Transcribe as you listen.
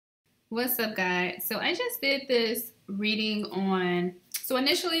What's up, guys? So I just did this reading on, so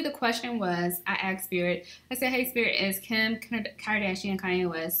initially the question was, I asked Spirit, I said, hey Spirit, is Kim Kardashian Kanye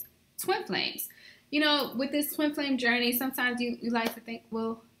West twin flames? You know, with this twin flame journey, sometimes you like to think,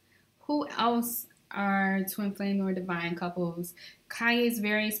 well, who else are twin flame or divine couples? Kanye's a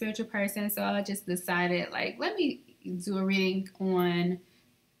very spiritual person, so I just decided, like, let me do a reading on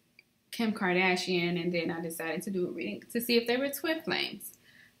Kim Kardashian, and then I decided to do a reading to see if they were twin flames.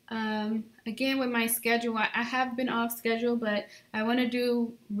 Again, with my schedule, I have been off schedule, but I want to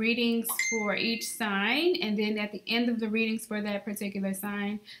do readings for each sign, and then at the end of the readings for that particular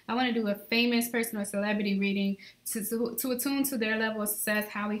sign, I want to do a famous person or celebrity reading to attune to their level of success,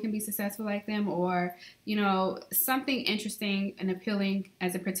 how we can be successful like them, or, you know, something interesting and appealing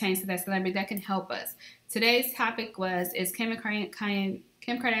as it pertains to that celebrity that can help us. Today's topic is Kim Kardashian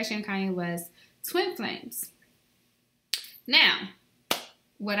Kanye West twin flames. Now,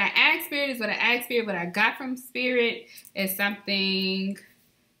 what I asked Spirit is what I asked Spirit. What I got from Spirit is something,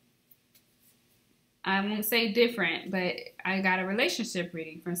 I won't say different, but I got a relationship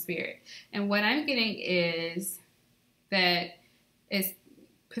reading from Spirit. And what I'm getting is that it's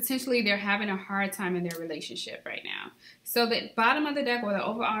potentially they're having a hard time in their relationship right now. So the bottom of the deck, or the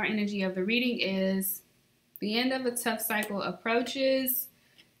overall energy of the reading, is the end of a tough cycle approaches.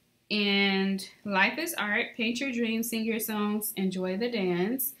 And life is art. Paint your dreams, sing your songs, enjoy the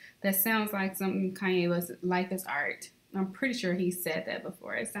dance. That sounds like something Kanye was. Life is art. I'm pretty sure he said that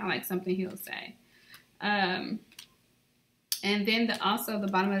before. It sounds like something he'll say. And then also the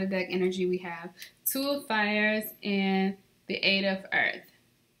bottom of the deck energy, we have Two of Fires and the Eight of Earth.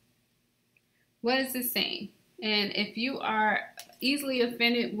 What is this saying? And if you are easily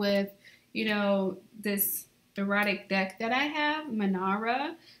offended with, you know, this erotic deck that I have,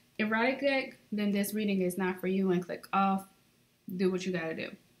 Manara erotic deck, then this reading is not for you, and click off. Do what you gotta do.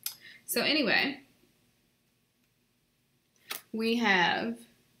 So anyway, we have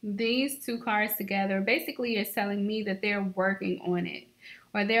these two cards together. Basically, it's telling me that they're working on it,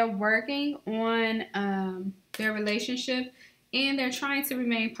 or they're working on their relationship, and they're trying to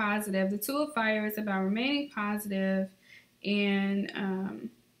remain positive. The Two of Fire is about remaining positive and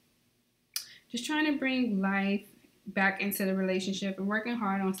just trying to bring life back into the relationship and working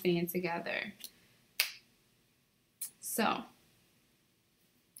hard on staying together. So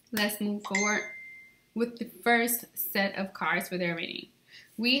let's move forward with the first set of cards for their reading.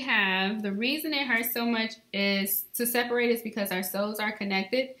 We have the reason it hurts so much is to separate is because our souls are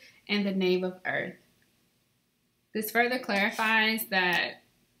connected, and the Knave of Earth. This further clarifies that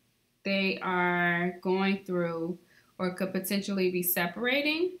they are going through, or could potentially be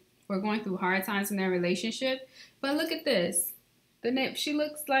separating. We're going through hard times in their relationship. But look at this. She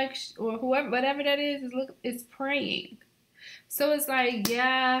looks like, or whoever, whatever that is praying. So it's like,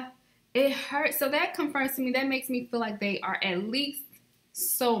 yeah, it hurts. So that confirms to me, that makes me feel like they are at least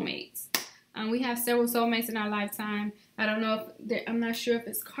soulmates. We have several soulmates in our lifetime. I don't know if, I'm not sure if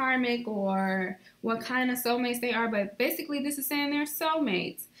it's karmic or what kind of soulmates they are, but basically this is saying they're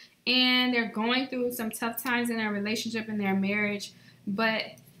soulmates. And they're going through some tough times in their relationship and their marriage, but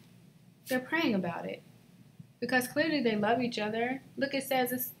they're praying about it because clearly they love each other. Look, it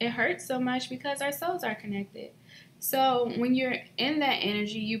says it hurts so much because our souls are connected. So when you're in that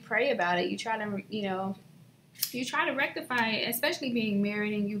energy, you pray about it. You try to, you know, you try to rectify it, especially being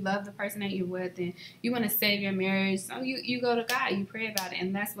married and you love the person that you're with and you want to save your marriage. So you go to God, you pray about it,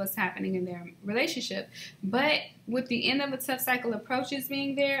 and that's what's happening in their relationship. But with the end of a tough cycle approaches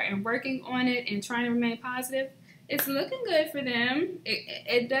being there and working on it and trying to remain positive, it's looking good for them.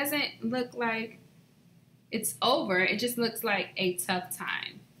 It doesn't look like it's over. It just looks like a tough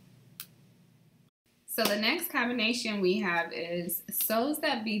time. So the next combination we have is souls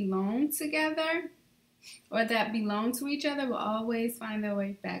that belong together or that belong to each other will always find their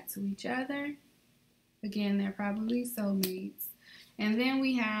way back to each other. Again, they're probably soulmates. And then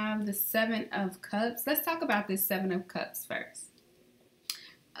we have the Seven of Cups. Let's talk about this Seven of Cups first.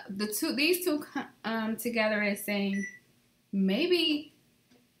 These two together is saying maybe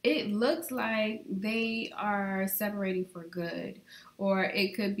it looks like they are separating for good, or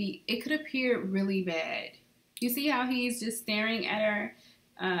it could appear really bad. You see how he's just staring at her,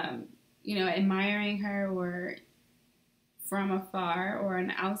 you know, admiring her, or from afar, or on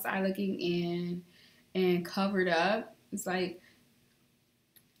the outside looking in and covered up. It's like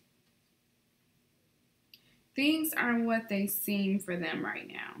things aren't what they seem for them right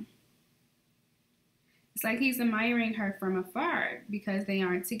now. It's like he's admiring her from afar because they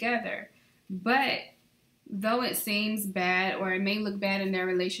aren't together. But though it seems bad, or it may look bad in their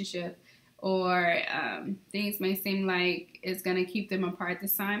relationship, or things may seem like it's going to keep them apart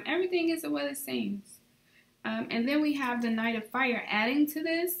this time. Everything isn't what it seems. And then we have the Knight of Fire adding to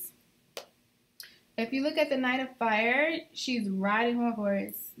this. If you look at the Knight of Fire, she's riding her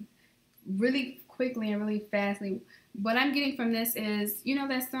horse really quickly and really fastly. What I'm getting from this is, you know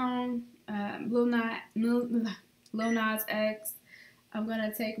that song, Lil Nas X, I'm going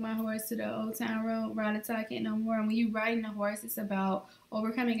to take my horse to the old town road, ride it till I can't no more. And when you're riding a horse, it's about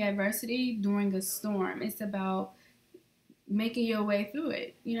overcoming adversity during a storm. It's about making your way through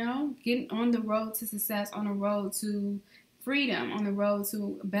it, you know, getting on the road to success, on the road to freedom, on the road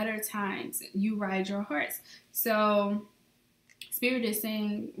to better times. You ride your horse. So Spirit is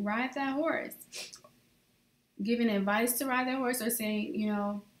saying, ride that horse. Giving advice to ride that horse, or saying, you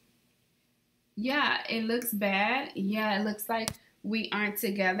know, yeah, it looks bad. Yeah, it looks like we aren't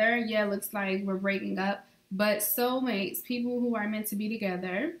together. Yeah, it looks like we're breaking up. But soulmates, people who are meant to be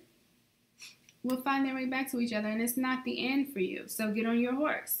together, will find their way back to each other, and it's not the end for you. So get on your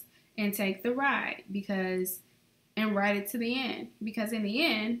horse and take the ride, and ride it to the end. Because in the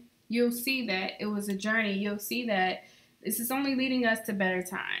end, you'll see that it was a journey. You'll see that this is only leading us to better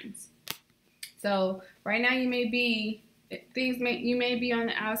times. So right now you may be on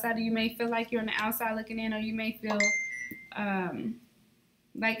the outside, or you may feel like you're on the outside looking in, or you may feel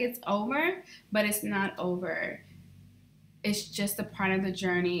like it's over, but it's not over. It's just a part of the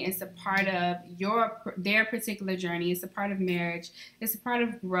journey. It's a part of their particular journey. It's a part of marriage. It's a part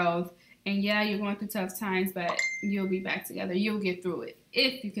of growth. And yeah, you're going through tough times, but you'll be back together. You'll get through it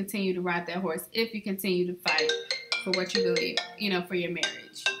if you continue to ride that horse, if you continue to fight for what you believe, you know, for your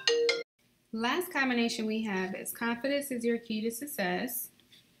marriage. Last combination we have is confidence is your key to success.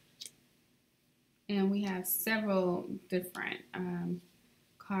 And we have several different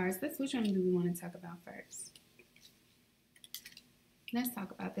cards. Which one do we want to talk about first? Let's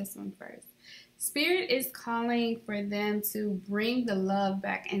talk about this one first. Spirit is calling for them to bring the love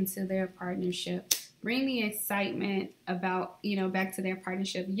back into their partnership. Bring the excitement about, you know, back to their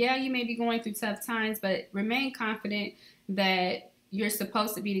partnership. Yeah, you may be going through tough times, but remain confident that you're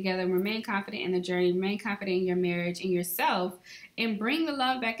supposed to be together. Remain confident in the journey. Remain confident in your marriage and yourself. And bring the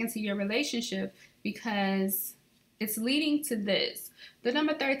love back into your relationship, because it's leading to this. The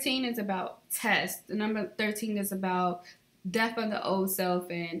number 13 is about test. The number 13 is about death of the old self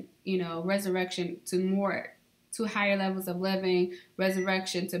and, you know, resurrection to higher levels of living,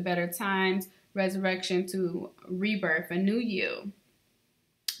 resurrection to better times, resurrection to rebirth, a new you.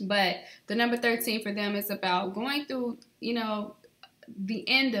 But the number 13 for them is about going through, you know, the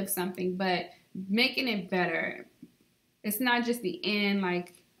end of something, but making it better. It's not just the end,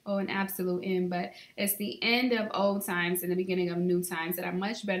 like, oh, an absolute end, but it's the end of old times and the beginning of new times that are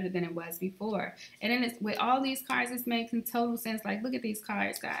much better than it was before. And then with all these cards, it's making total sense. Like, look at these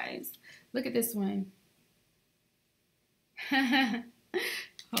cards, guys. Look at this one.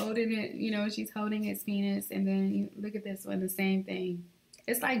 Holding it, you know, she's holding his penis. And then you look at this one, the same thing.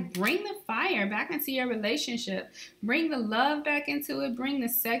 It's like, bring the fire back into your relationship. Bring the love back into it. Bring the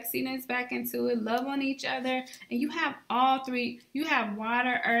sexiness back into it. Love on each other. And you have all three. You have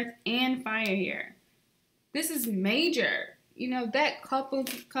water, earth, and fire here. This is major. You know, that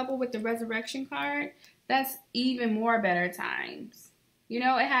coupled with the resurrection card, that's even more better times. You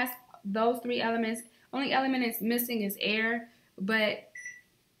know, it has those three elements. Only element it's missing is air, but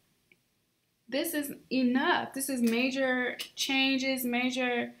this is enough. This is major changes,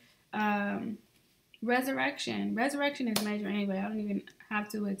 major resurrection. Resurrection is major anyway. I don't even have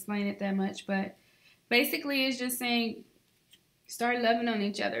to explain it that much. But basically, it's just saying, start loving on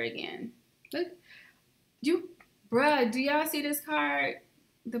each other again. Look, bruh, do y'all see this card?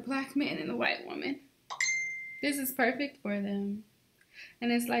 The black man and the white woman. This is perfect for them.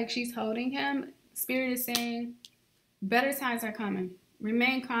 And it's like she's holding him. Spirit is saying, better times are coming.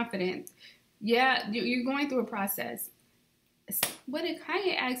 Remain confident. Yeah, you're going through a process. What did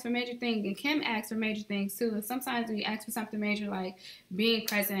Kanye ask for major things, and Kim asked for major things too. And sometimes when you ask for something major, like being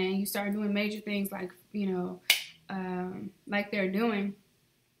president, and you start doing major things like, you know, like they're doing,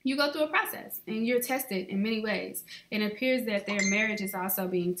 you go through a process and you're tested in many ways. And it appears that their marriage is also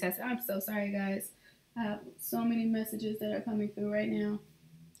being tested. I'm so sorry, guys. I have so many messages that are coming through right now.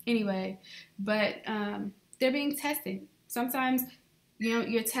 Anyway, but they're being tested. Sometimes, you know,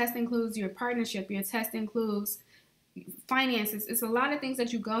 your test includes your partnership. Your test includes finances. It's a lot of things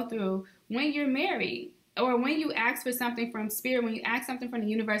that you go through when you're married, or when you ask for something from Spirit, when you ask something from the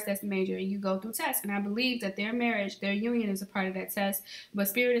universe that's major, and you go through tests. And I believe that their marriage, their union is a part of that test. But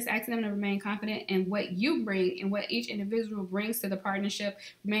Spirit is asking them to remain confident in what you bring and what each individual brings to the partnership.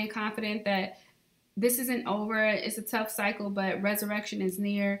 Remain confident that this isn't over. It's a tough cycle, but resurrection is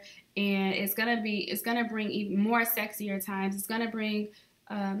near, and it's gonna bring even more sexier times. It's gonna bring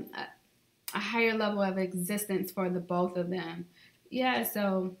a higher level of existence for the both of them. Yeah,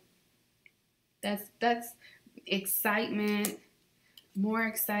 so that's excitement, more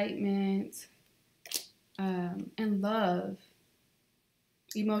excitement, and love,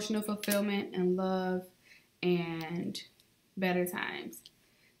 emotional fulfillment and love, and better times.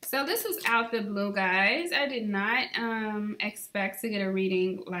 So this was out the blue, guys. I did not expect to get a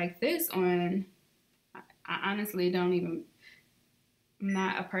reading like this on. I honestly don't even. I'm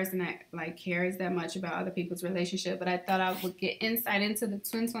not a person that like cares that much about other people's relationship, but I thought I would get insight into the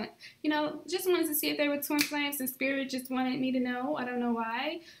twin flame. You know, just wanted to see if they were twin flames, and spirit just wanted me to know. I don't know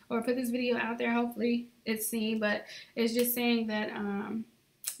why, or put this video out there. Hopefully it's seen, but it's just saying that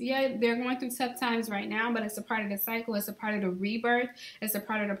yeah, they're going through tough times right now, but it's a part of the cycle. It's a part of the rebirth. It's a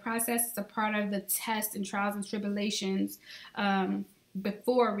part of the process. It's a part of the tests and trials and tribulations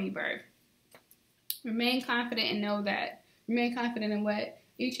before rebirth. Remain confident and know that. Remain confident in what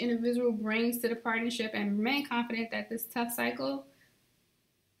each individual brings to the partnership, and remain confident that this tough cycle,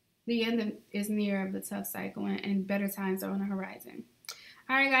 the end is near of the tough cycle, and better times are on the horizon.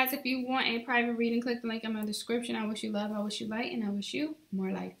 All right, guys, if you want a private reading, click the link in my description. I wish you love, I wish you light, and I wish you more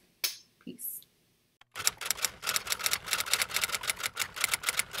life. Peace.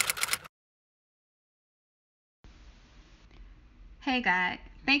 Hey, guys.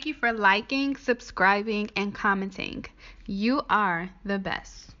 Thank you for liking, subscribing, and commenting. You are the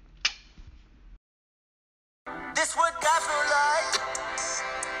best. This what God feel like.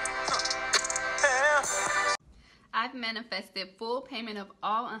 I've manifested full payment of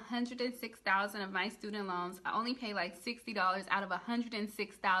all $106,000 of my student loans. I only pay like $60 out of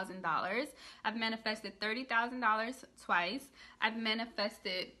 $106,000. I've manifested $30,000 twice. I've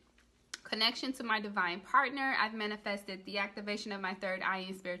manifested connection to my divine partner. I've manifested the activation of my third eye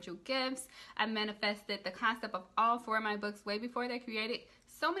and spiritual gifts. I've manifested the concept of all four of my books way before they're created.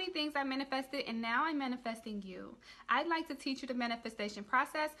 So many things I manifested, and now I'm manifesting you. I'd like to teach you the manifestation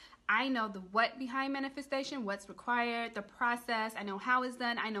process. I know the what behind manifestation, what's required, the process. I know how it's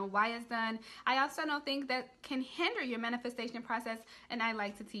done. I know why it's done. I also know things that can hinder your manifestation process, and I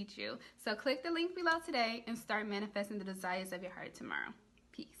like to teach you. So click the link below today and start manifesting the desires of your heart tomorrow.